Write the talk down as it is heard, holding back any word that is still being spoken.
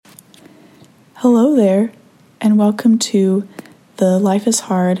Hello there, and welcome to the Life is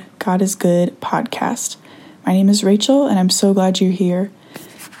Hard, God is Good podcast. My name is Rachel, and I'm so glad you're here.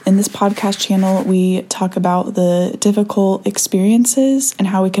 In this podcast channel, we talk about the difficult experiences and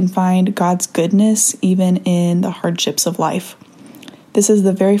how we can find God's goodness even in the hardships of life. This is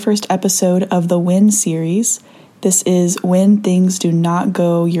the very first episode of the When series. This is When Things Do Not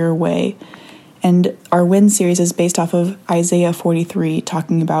Go Your Way. And our When series is based off of Isaiah 43,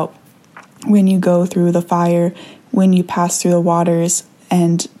 talking about when you go through the fire, when you pass through the waters,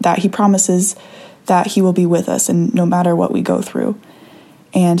 and that he promises that he will be with us and no matter what we go through.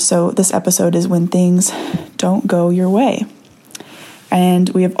 And so this episode is when things don't go your way. And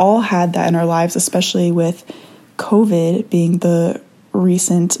we have all had that in our lives, especially with COVID being the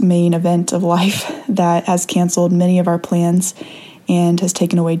recent main event of life that has canceled many of our plans and has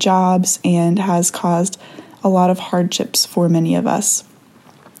taken away jobs and has caused a lot of hardships for many of us.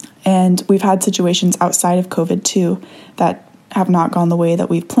 And we've had situations outside of COVID too that have not gone the way that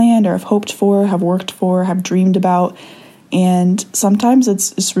we've planned or have hoped for, have worked for, have dreamed about. And sometimes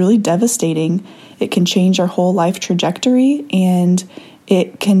it's really devastating. It can change our whole life trajectory, and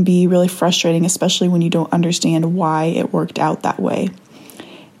it can be really frustrating, especially when you don't understand why it worked out that way.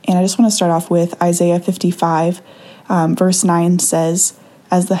 And I just want to start off with Isaiah 55, verse 9 says,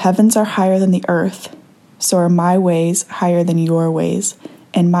 "As the heavens are higher than the earth, so are my ways higher than your ways,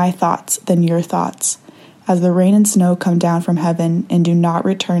 and my thoughts than your thoughts. As the rain and snow come down from heaven and do not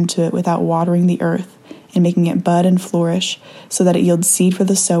return to it without watering the earth and making it bud and flourish, so that it yields seed for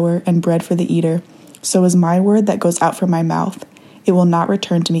the sower and bread for the eater, so is my word that goes out from my mouth. It will not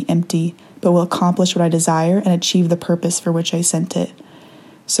return to me empty, but will accomplish what I desire and achieve the purpose for which I sent it."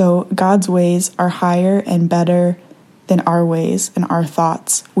 So God's ways are higher and better than our ways and our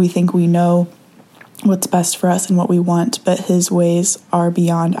thoughts. We think we know what's best for us and what we want, but his ways are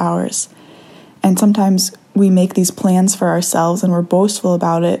beyond ours. And sometimes we make these plans for ourselves and we're boastful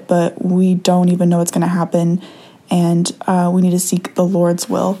about it, but we don't even know what's going to happen, and we need to seek the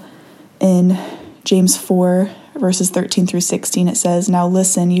Lord's will. In James 4, verses 13 through 16, it says, "Now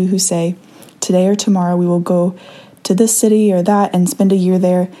listen, you who say, 'Today or tomorrow we will go to this city or that and spend a year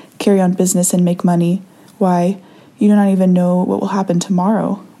there, carry on business and make money.' Why, you do not even know what will happen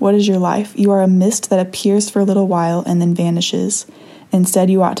tomorrow. What is your life? You are a mist that appears for a little while and then vanishes. Instead,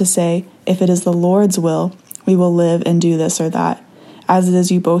 you ought to say, 'If it is the Lord's will, we will live and do this or that.' As it is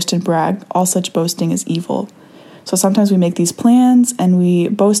you boast and brag, all such boasting is evil." So sometimes we make these plans and we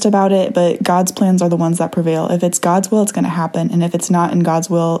boast about it, but God's plans are the ones that prevail. If it's God's will, it's going to happen. And if it's not in God's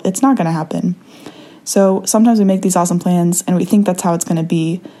will, it's not going to happen. So sometimes we make these awesome plans and we think that's how it's going to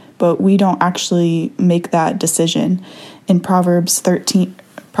be, but we don't actually make that decision. In Proverbs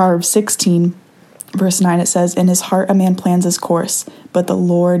 16, verse 9, it says, "In his heart a man plans his course, but the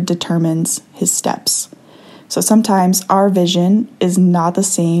Lord determines his steps." So sometimes our vision is not the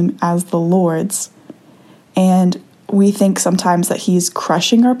same as the Lord's, and we think sometimes that he's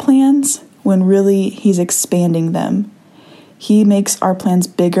crushing our plans when really he's expanding them. He makes our plans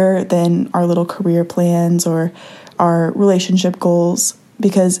bigger than our little career plans or our relationship goals,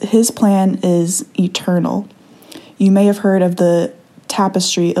 because his plan is eternal. You may have heard of the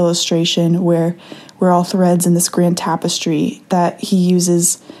tapestry illustration where we're all threads in this grand tapestry, that he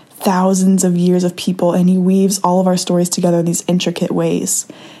uses thousands of years of people and he weaves all of our stories together in these intricate ways,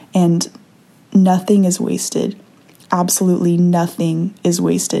 and nothing is wasted. Absolutely nothing is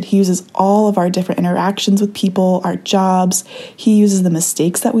wasted. He uses all of our different interactions with people, our jobs. He uses the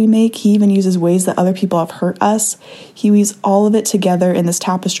mistakes that we make. He even uses ways that other people have hurt us. He weaves all of it together in this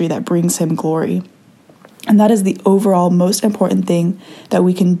tapestry that brings him glory. And that is the overall most important thing that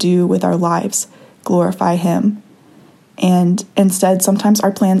we can do with our lives, glorify him. And instead, sometimes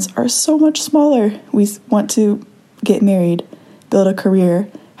our plans are so much smaller. We want to get married, build a career,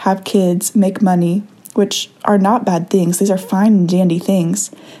 have kids, make money, which are not bad things. These are fine and dandy things.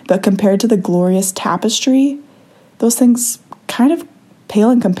 But compared to the glorious tapestry, those things kind of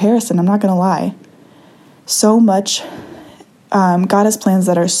pale in comparison, I'm not going to lie. So much, God has plans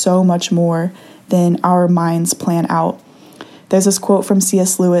that are so much more than our minds plan out. There's this quote from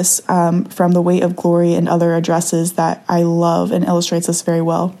C.S. Lewis from The Weight of Glory and other addresses that I love and illustrates this very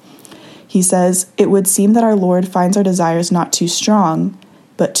well. He says, "It would seem that our Lord finds our desires not too strong,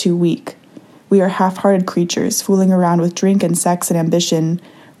 but too weak. We are half-hearted creatures, fooling around with drink and sex and ambition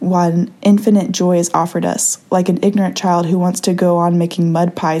when infinite joy is offered us, like an ignorant child who wants to go on making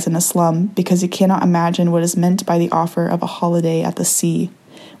mud pies in a slum because he cannot imagine what is meant by the offer of a holiday at the sea.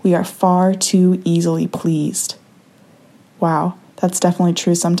 We are far too easily pleased." Wow, that's definitely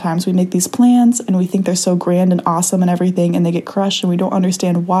true. Sometimes we make these plans and we think they're so grand and awesome and everything, and they get crushed and we don't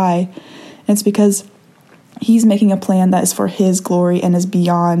understand why. And it's because He's making a plan that is for His glory and is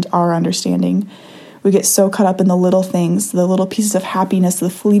beyond our understanding. We get so caught up in the little things, the little pieces of happiness,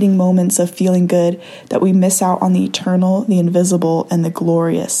 the fleeting moments of feeling good, that we miss out on the eternal, the invisible, and the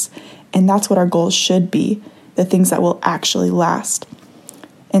glorious. And that's what our goals should be, the things that will actually last.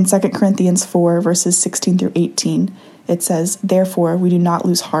 In 2 Corinthians 4, verses 16 through 18, it says, "Therefore we do not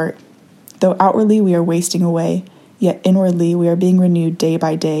lose heart. Though outwardly we are wasting away, yet inwardly we are being renewed day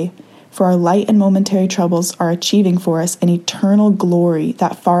by day. For our light and momentary troubles are achieving for us an eternal glory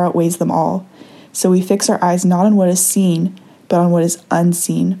that far outweighs them all. So we fix our eyes not on what is seen, but on what is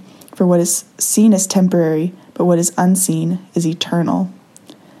unseen. For what is seen is temporary, but what is unseen is eternal."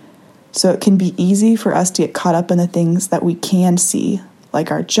 So it can be easy for us to get caught up in the things that we can see,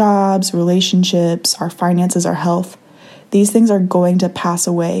 like our jobs, relationships, our finances, our health. These things are going to pass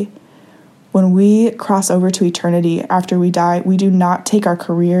away. When we cross over to eternity after we die, we do not take our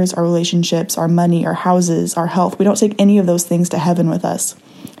careers, our relationships, our money, our houses, our health. We don't take any of those things to heaven with us.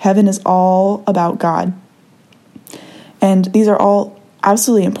 Heaven is all about God. And these are all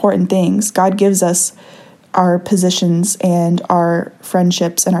absolutely important things. God gives us our positions and our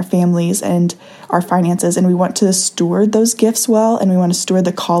friendships and our families and our finances, and we want to steward those gifts well, and we want to steward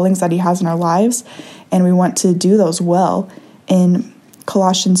the callings that He has in our lives, and we want to do those well. In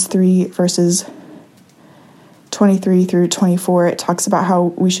Colossians 3, verses 23 through 24, it talks about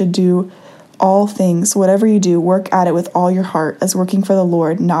how we should do all things, whatever you do, work at it with all your heart, as working for the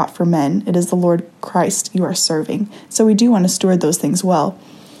Lord, not for men. It is the Lord Christ you are serving. So we do want to steward those things well.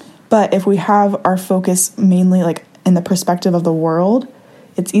 But if we have our focus mainly like in the perspective of the world,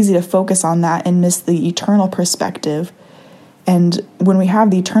 it's easy to focus on that and miss the eternal perspective. And when we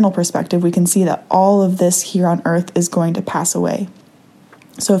have the eternal perspective, we can see that all of this here on earth is going to pass away.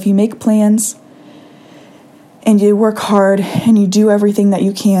 So if you make plans and you work hard and you do everything that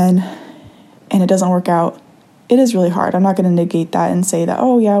you can and it doesn't work out, it is really hard. I'm not going to negate that and say that,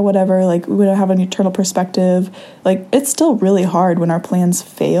 oh yeah, whatever, like we don't have an eternal perspective. Like it's still really hard when our plans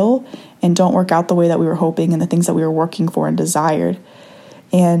fail and don't work out the way that we were hoping and the things that we were working for and desired.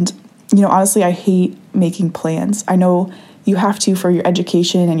 And, honestly, I hate making plans. I know you have to for your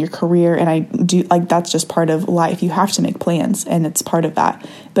education and your career, and I do, like, that's just part of life. You have to make plans, and it's part of that.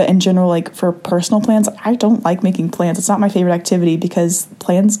 But in general, like for personal plans, I don't like making plans. It's not my favorite activity because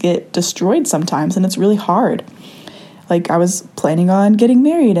plans get destroyed sometimes, and it's really hard. Like I was planning on getting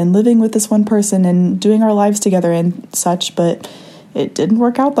married and living with this one person and doing our lives together and such, but it didn't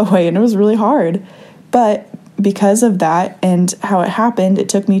work out the way, and it was really hard. But because of that and how it happened, it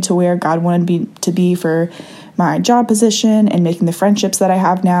took me to where God wanted me to be for my job position and making the friendships that I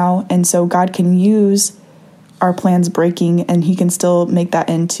have now. And so God can use our plans breaking, and He can still make that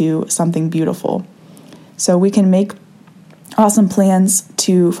into something beautiful. So we can make awesome plans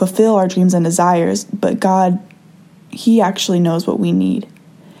to fulfill our dreams and desires, but God, He actually knows what we need,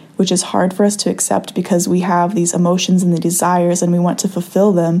 which is hard for us to accept because we have these emotions and the desires and we want to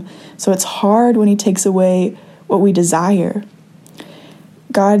fulfill them. So it's hard when He takes away what we desire.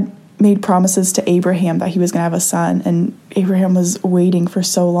 God made promises to Abraham that he was going to have a son, and Abraham was waiting for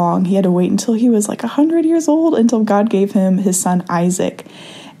so long. He had to wait until he was like 100 years old until God gave him his son Isaac.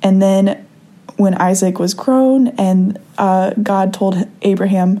 And then when Isaac was grown and God told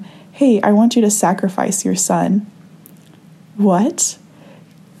Abraham, hey, I want you to sacrifice your son. What?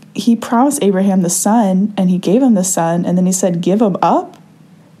 He promised Abraham the son, and He gave him the son, and then He said, give him up?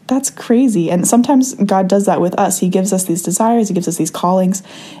 That's crazy. And sometimes God does that with us. He gives us these desires, He gives us these callings,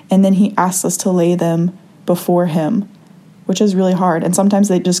 and then He asks us to lay them before Him, which is really hard. And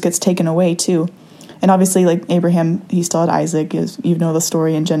sometimes it just gets taken away too. And obviously, like Abraham, he still had Isaac, you know the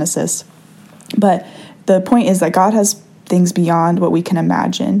story in Genesis. But the point is that God has things beyond what we can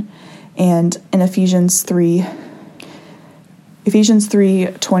imagine. And in Ephesians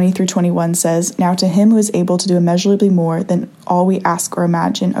 3:20 through 21 says, now to Him who is able to do immeasurably more than all we ask or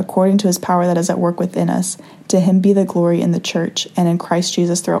imagine, according to His power that is at work within us, to Him be the glory in the church and in Christ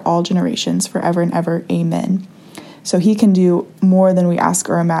Jesus throughout all generations, forever and ever. Amen. So He can do more than we ask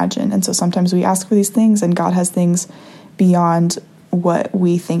or imagine. And so sometimes we ask for these things, and God has things beyond what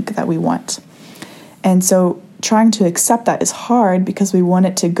we think that we want. And so trying to accept that is hard because we want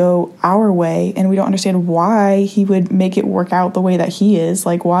it to go our way, and we don't understand why He would make it work out the way that He is.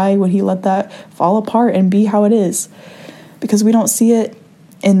 Like, why would He let that fall apart and be how it is? Because we don't see it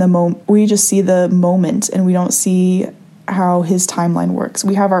in the moment. We just see the moment, and we don't see how His timeline works.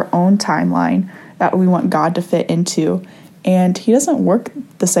 We have our own timeline that we want God to fit into, and He doesn't work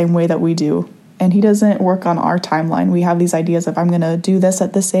the same way that we do. And He doesn't work on our timeline. We have these ideas of I'm going to do this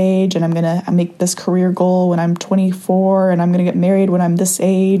at this age, and I'm going to make this career goal when I'm 24, and I'm going to get married when I'm this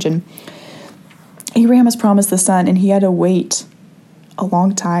age. And Abraham was promised the son, and he had to wait a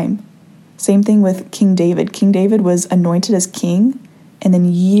long time. Same thing with King David. King David was anointed as king, and then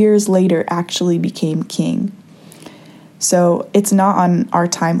years later actually became king. So it's not on our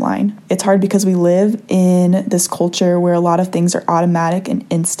timeline. It's hard because we live in this culture where a lot of things are automatic and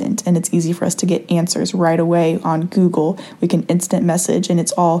instant, and it's easy for us to get answers right away on Google. We can instant message, and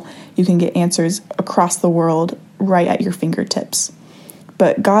you can get answers across the world right at your fingertips.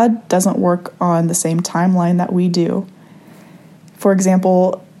 But God doesn't work on the same timeline that we do. For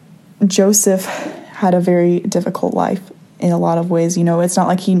example, Joseph had a very difficult life in a lot of ways. It's not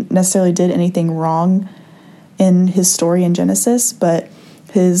like he necessarily did anything wrong in his story in Genesis, but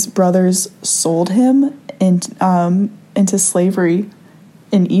his brothers sold him into slavery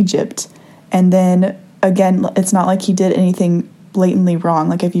in Egypt. And then again, it's not like he did anything blatantly wrong.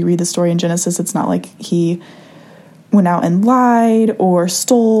 Like if you read the story in Genesis, it's not like he went out and lied or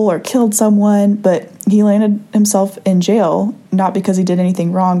stole or killed someone, but he landed himself in jail, not because he did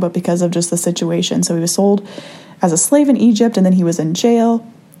anything wrong, but because of just the situation. So he was sold as a slave in Egypt, and then he was in jail.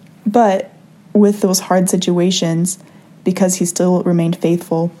 But with those hard situations, because he still remained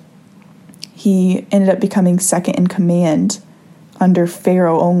faithful, he ended up becoming second in command under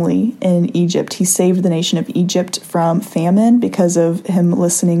Pharaoh only in Egypt. He saved the nation of Egypt from famine because of him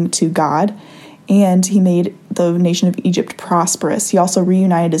listening to God, and he made the nation of Egypt prosperous. He also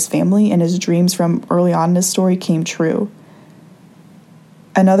reunited his family, and his dreams from early on in his story came true.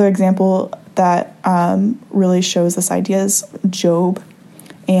 Another example that really shows this idea is Job.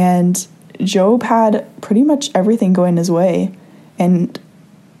 And Job had pretty much everything going his way, and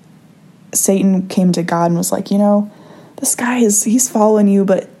Satan came to God and was like, this guy he's following you,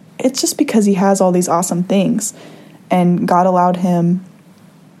 but it's just because he has all these awesome things. And God allowed him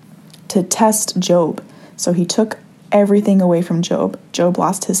to test Job. So he took everything away from Job. Job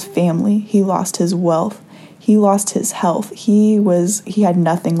lost his family. He lost his wealth. He lost his health. He had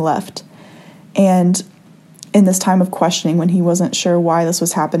nothing left. And in this time of questioning, when he wasn't sure why this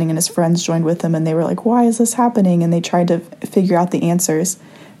was happening, and his friends joined with him and they were like, why is this happening? And they tried to figure out the answers.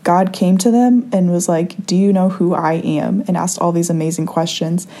 God came to them and was like, do you know who I am? And asked all these amazing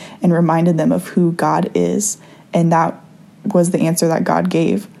questions and reminded them of who God is. And that was the answer that God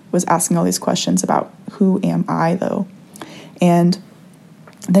gave, was asking all these questions about who am I, though. And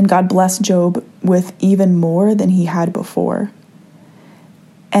then God blessed Job with even more than he had before.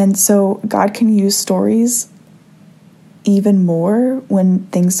 And so God can use stories even more when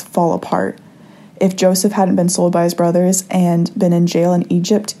things fall apart. If Joseph hadn't been sold by his brothers and been in jail in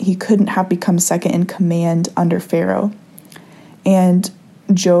Egypt, he couldn't have become second in command under Pharaoh. And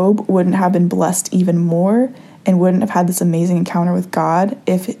Job wouldn't have been blessed even more and wouldn't have had this amazing encounter with God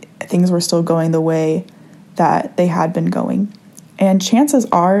if things were still going the way that they had been going. And chances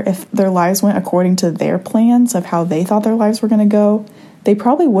are, if their lives went according to their plans of how they thought their lives were going to go, they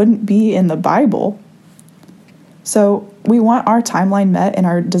probably wouldn't be in the Bible. So we want our timeline met and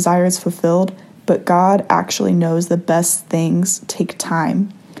our desires fulfilled, but God actually knows the best things take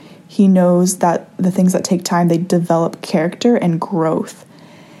time. He knows that the things that take time, they develop character and growth.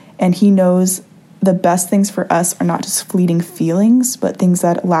 And he knows the best things for us are not just fleeting feelings, but things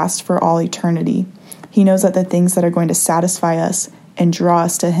that last for all eternity. He knows that the things that are going to satisfy us and draw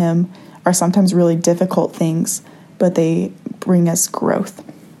us to him are sometimes really difficult things, but they bring us growth.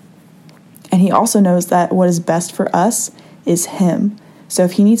 And he also knows that what is best for us is him. So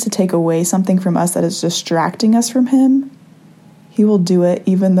if he needs to take away something from us that is distracting us from him, he will do it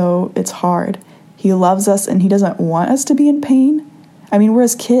even though it's hard. He loves us and he doesn't want us to be in pain. I mean, we're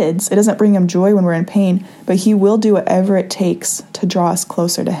his kids. It doesn't bring him joy when we're in pain, but he will do whatever it takes to draw us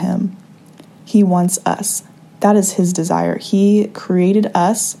closer to him. He wants us. That is his desire. He created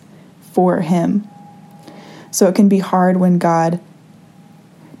us for him. So it can be hard when God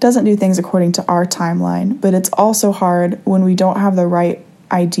doesn't do things according to our timeline, but it's also hard when we don't have the right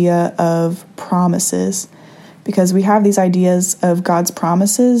idea of promises, because we have these ideas of God's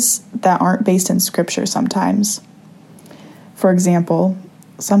promises that aren't based in Scripture sometimes. For example,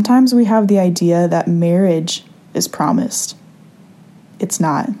 sometimes we have the idea that marriage is promised. It's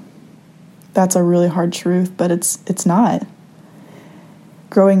not. That's a really hard truth, but it's not.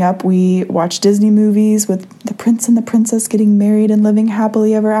 Growing up, we watched Disney movies with the prince and the princess getting married and living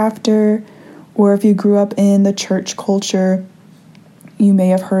happily ever after. Or if you grew up in the church culture, you may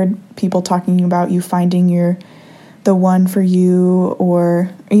have heard people talking about you finding the one for you. Or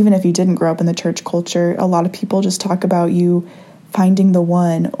even if you didn't grow up in the church culture, a lot of people just talk about you finding the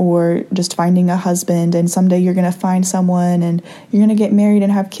one, or just finding a husband, and someday you're going to find someone and you're going to get married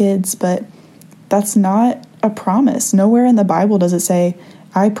and have kids. But that's not a promise. Nowhere in the Bible does it say,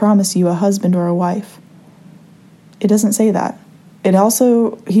 I promise you a husband or a wife. It doesn't say that.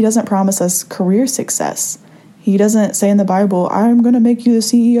 He doesn't promise us career success. He doesn't say in the Bible, I'm going to make you the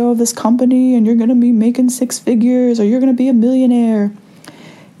CEO of this company and you're going to be making 6 figures or you're going to be a millionaire.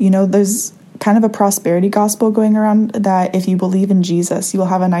 There's kind of a prosperity gospel going around that if you believe in Jesus, you will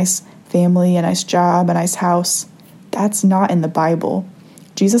have a nice family, a nice job, a nice house. That's not in the Bible.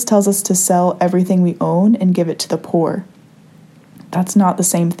 Jesus tells us to sell everything we own and give it to the poor. That's not the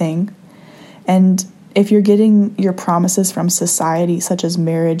same thing. And if you're getting your promises from society, such as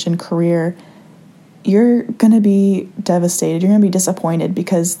marriage and career, you're going to be devastated. You're going to be disappointed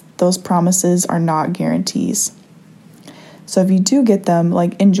because those promises are not guarantees. So if you do get them,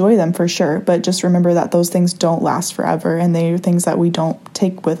 enjoy them for sure, but just remember that those things don't last forever and they are things that we don't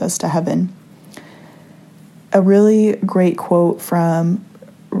take with us to heaven. A really great quote from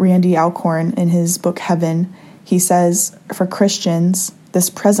Randy Alcorn in his book Heaven, he says, for Christians, this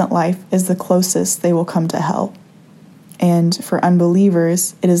present life is the closest they will come to hell. And for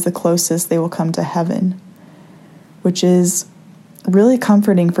unbelievers, it is the closest they will come to heaven, which is really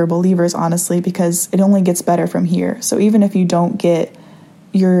comforting for believers, honestly, because it only gets better from here. So even if you don't get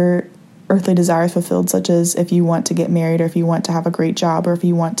your earthly desires fulfilled, such as if you want to get married or if you want to have a great job or if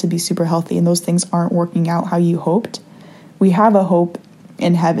you want to be super healthy and those things aren't working out how you hoped, we have a hope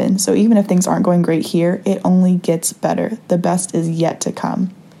in heaven. So even if things aren't going great here, it only gets better. The best is yet to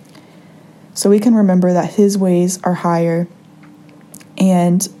come. So we can remember that his ways are higher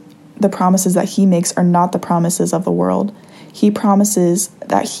and the promises that he makes are not the promises of the world. He promises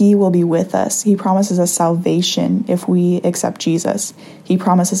that he will be with us. He promises us salvation if we accept Jesus. He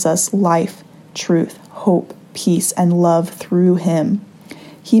promises us life, truth, hope, peace, and love through him.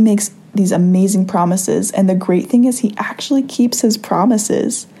 He makes these amazing promises, and the great thing is he actually keeps his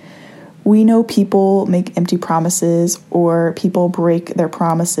promises. We know people make empty promises or people break their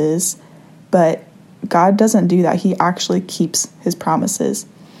promises, but God doesn't do that. He actually keeps his promises.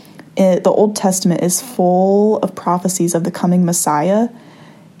 The Old Testament is full of prophecies of the coming Messiah,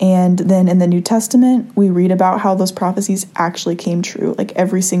 and then in the New Testament, we read about how those prophecies actually came true,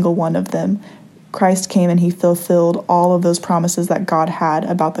 every single one of them. Christ came and he fulfilled all of those promises that God had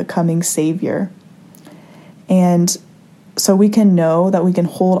about the coming Savior. And so we can know that we can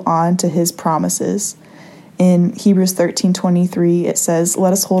hold on to his promises. In Hebrews 13:23, it says,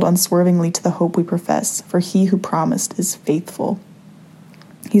 "Let us hold unswervingly to the hope we profess, for he who promised is faithful."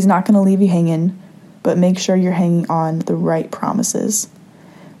 He's not going to leave you hanging, but make sure you're hanging on the right promises.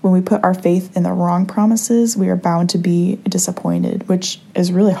 When we put our faith in the wrong promises, we are bound to be disappointed, which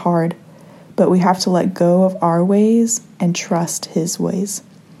is really hard. But we have to let go of our ways and trust his ways.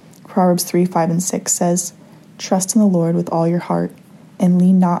 Proverbs 3:5-6 says, "Trust in the Lord with all your heart, and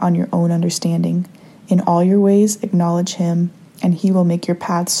lean not on your own understanding. In all your ways acknowledge him, and he will make your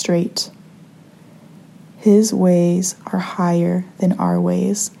paths straight." His ways are higher than our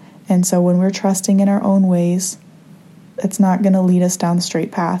ways. And so when we're trusting in our own ways, it's not going to lead us down the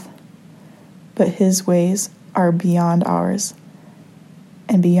straight path. But his ways are beyond ours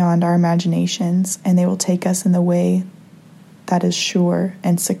and beyond our imaginations, and they will take us in the way that is sure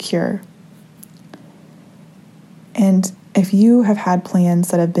and secure. And if you have had plans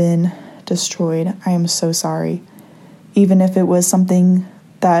that have been destroyed, I am so sorry. Even if it was something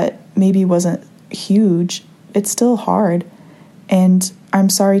that maybe wasn't huge, it's still hard. And I'm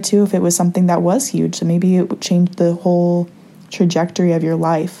sorry too if it was something that was huge, so maybe it would change the whole trajectory of your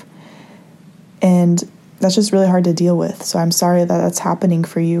life. And that's just really hard to deal with. So I'm sorry that that's happening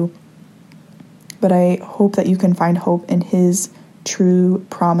for you. But I hope that you can find hope in his true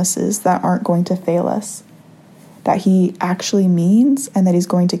promises that aren't going to fail us, that he actually means and that he's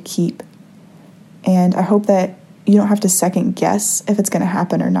going to keep. And I hope that you don't have to second guess if it's going to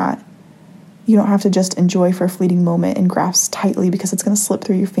happen or not. You don't have to just enjoy for a fleeting moment and grasp tightly because it's going to slip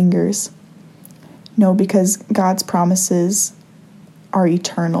through your fingers. No, because God's promises are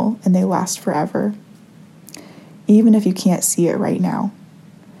eternal and they last forever. Even if you can't see it right now.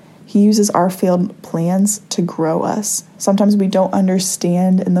 He uses our failed plans to grow us. Sometimes we don't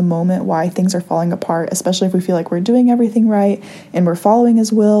understand in the moment why things are falling apart, especially if we feel like we're doing everything right and we're following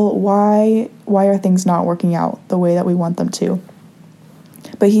his will. Why are things not working out the way that we want them to?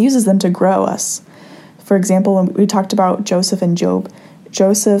 But he uses them to grow us. For example, when we talked about Joseph and Job,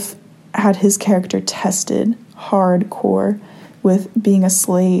 Joseph had his character tested hardcore with being a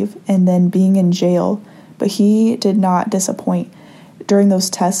slave and then being in jail, but he did not disappoint. During those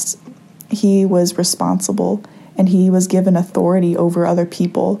tests, he was responsible and he was given authority over other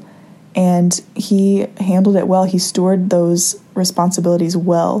people, and he handled it well. He stored those responsibilities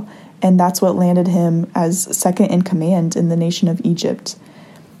well, and that's what landed him as second in command in the nation of Egypt.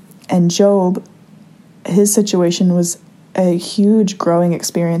 And Job, his situation was a huge growing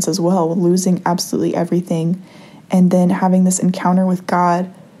experience as well, losing absolutely everything and then having this encounter with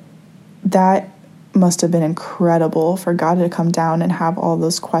God. That must have been incredible for God to come down and have all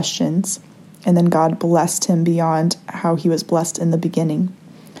those questions. And then God blessed him beyond how he was blessed in the beginning.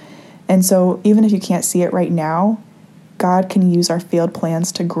 And so even if you can't see it right now, God can use our failed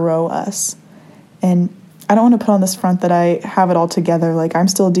plans to grow us. And I don't want to put on this front that I have it all together. Like, I'm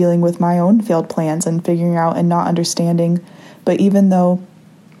still dealing with my own failed plans and figuring out and not understanding. But even though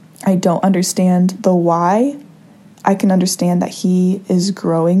I don't understand the why, I can understand that he is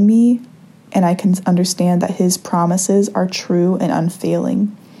growing me, and I can understand that his promises are true and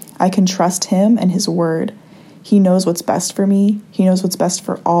unfailing. I can trust him and his word. He knows what's best for me. He knows what's best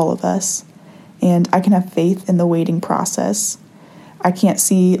for all of us. And I can have faith in the waiting process. I can't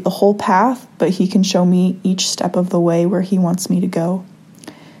see the whole path, but he can show me each step of the way where he wants me to go.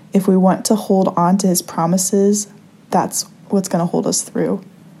 If we want to hold on to his promises, that's what's going to hold us through.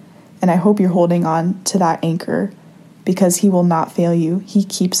 And I hope you're holding on to that anchor, because he will not fail you. He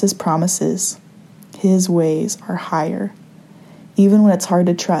keeps his promises. His ways are higher. Even when it's hard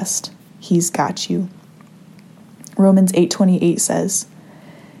to trust, he's got you. Romans 8:28 says,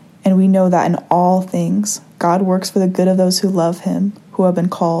 "And we know that in all things, God works for the good of those who love him, who have been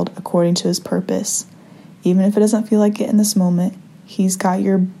called according to his purpose." Even if it doesn't feel like it in this moment, he's got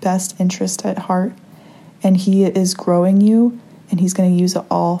your best interest at heart, and he is growing you, and he's going to use it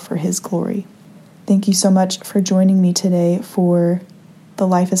all for his glory. Thank you so much for joining me today for the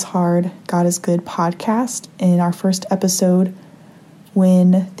Life is Hard, God is Good podcast in our first episode,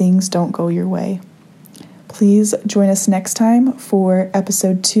 When Things Don't Go Your Way. Please join us next time for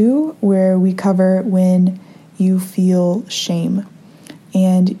episode 2, where we cover when you feel shame.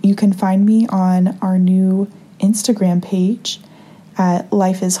 And you can find me on our new Instagram page at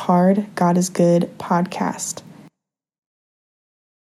Life is Hard, God is Good podcast.